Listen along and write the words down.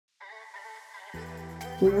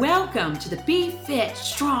Welcome to the Be Fit,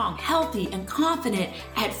 Strong, Healthy, and Confident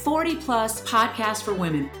at 40 Plus podcast for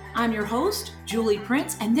women. I'm your host, Julie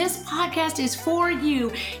Prince, and this podcast is for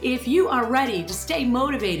you if you are ready to stay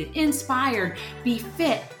motivated, inspired, be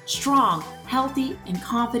fit, strong, healthy, and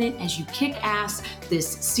confident as you kick ass this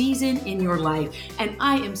season in your life. And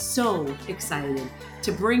I am so excited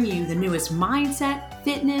to bring you the newest mindset,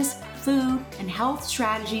 fitness, food, and health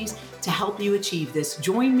strategies to help you achieve this.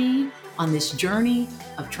 Join me on this journey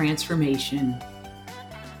of transformation.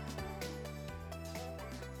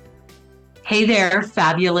 Hey there,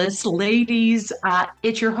 fabulous ladies.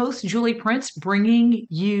 It's your host, Julie Prince, bringing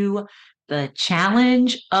you the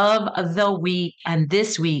challenge of the week. And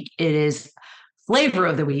this week it is flavor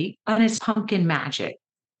of the week, and it's pumpkin magic.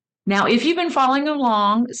 Now, if you've been following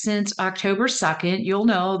along since October 2nd, you'll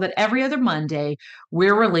know that every other Monday,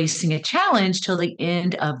 we're releasing a challenge till the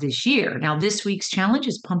end of this year. Now, this week's challenge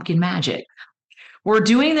is pumpkin magic. We're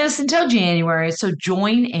doing this until January, so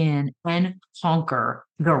join in and conquer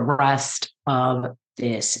the rest of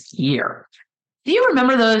this year. Do you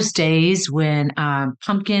remember those days when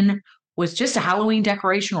pumpkin was just a Halloween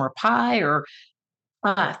decoration or a pie or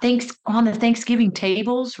on the Thanksgiving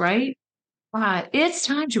tables, right? It's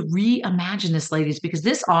time to reimagine this, ladies, because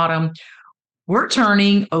this autumn, we're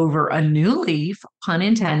turning over a new leaf, pun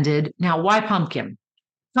intended. Now, why pumpkin?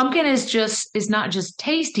 Pumpkin is not just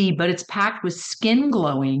tasty, but it's packed with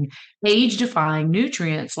skin-glowing, age-defying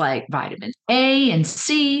nutrients like vitamin A and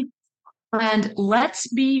C. And let's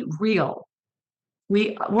be real.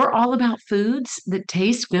 We're all about foods that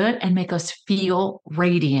taste good and make us feel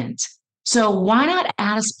radiant. So why not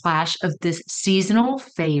add a splash of this seasonal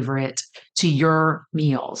favorite to your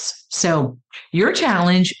meals? So your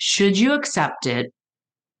challenge, should you accept it,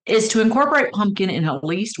 is to incorporate pumpkin in at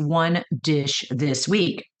least one dish this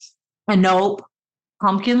week. And nope,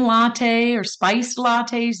 pumpkin latte or spiced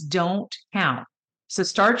lattes don't count. So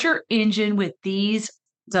start your engine with these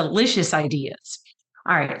delicious ideas.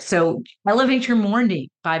 All right, so elevate your morning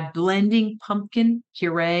by blending pumpkin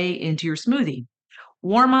puree into your smoothie.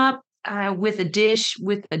 Warm up with a dish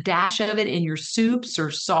with a dash of it in your soups or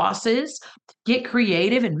sauces. Get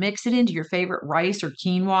creative and mix it into your favorite rice or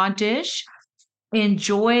quinoa dish.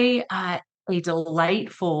 Enjoy a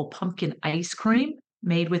delightful pumpkin ice cream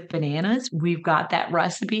made with bananas. We've got that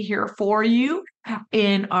recipe here for you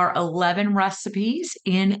in our 11 recipes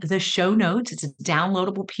in the show notes. It's a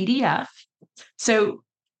downloadable PDF. So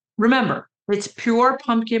remember, it's pure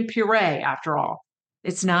pumpkin puree after all.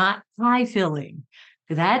 It's not pie filling.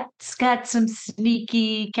 That's got some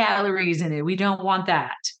sneaky calories in it. We don't want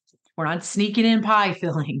that. We're not sneaking in pie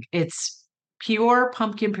filling. It's pure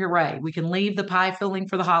pumpkin puree. We can leave the pie filling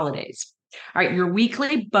for the holidays. All right, your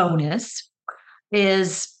weekly bonus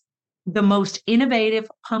is the most innovative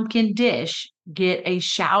pumpkin dish. Get a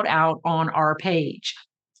shout out on our page.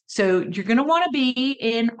 So you're going to want to be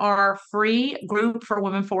in our free group for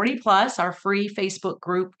Women 40 Plus, our free Facebook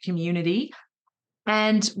group community.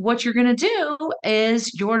 And what you're going to do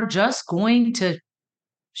is you're just going to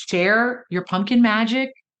share your pumpkin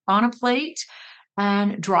magic on a plate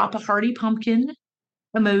and drop a hearty pumpkin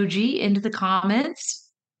emoji into the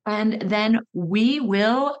comments. And then we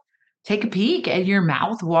will take a peek at your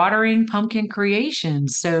mouth-watering pumpkin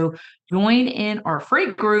creations. So join in our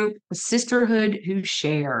free group, Sisterhood Who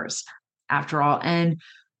Shares, after all. And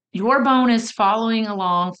your bonus following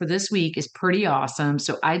along for this week is pretty awesome.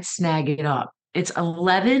 So I'd snag it up. It's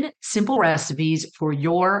 11 simple recipes for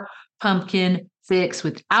your pumpkin fix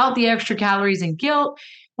without the extra calories and guilt.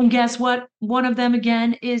 And guess what? One of them,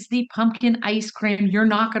 again, is the pumpkin ice cream. You're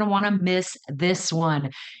not going to want to miss this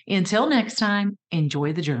one. Until next time,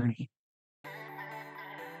 enjoy the journey.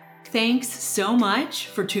 Thanks so much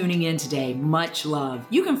for tuning in today. Much love.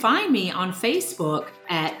 You can find me on Facebook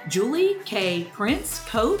at Julie K. Prince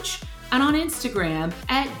Coach and on Instagram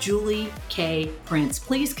at Julie K. Prince.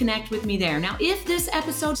 Please connect with me there. Now, if this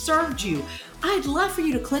episode served you, I'd love for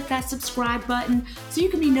you to click that subscribe button so you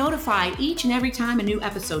can be notified each and every time a new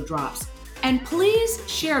episode drops. And please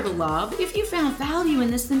share the love. If you found value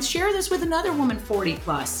in this, then share this with another woman 40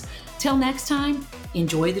 plus. Till next time,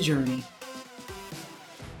 enjoy the journey.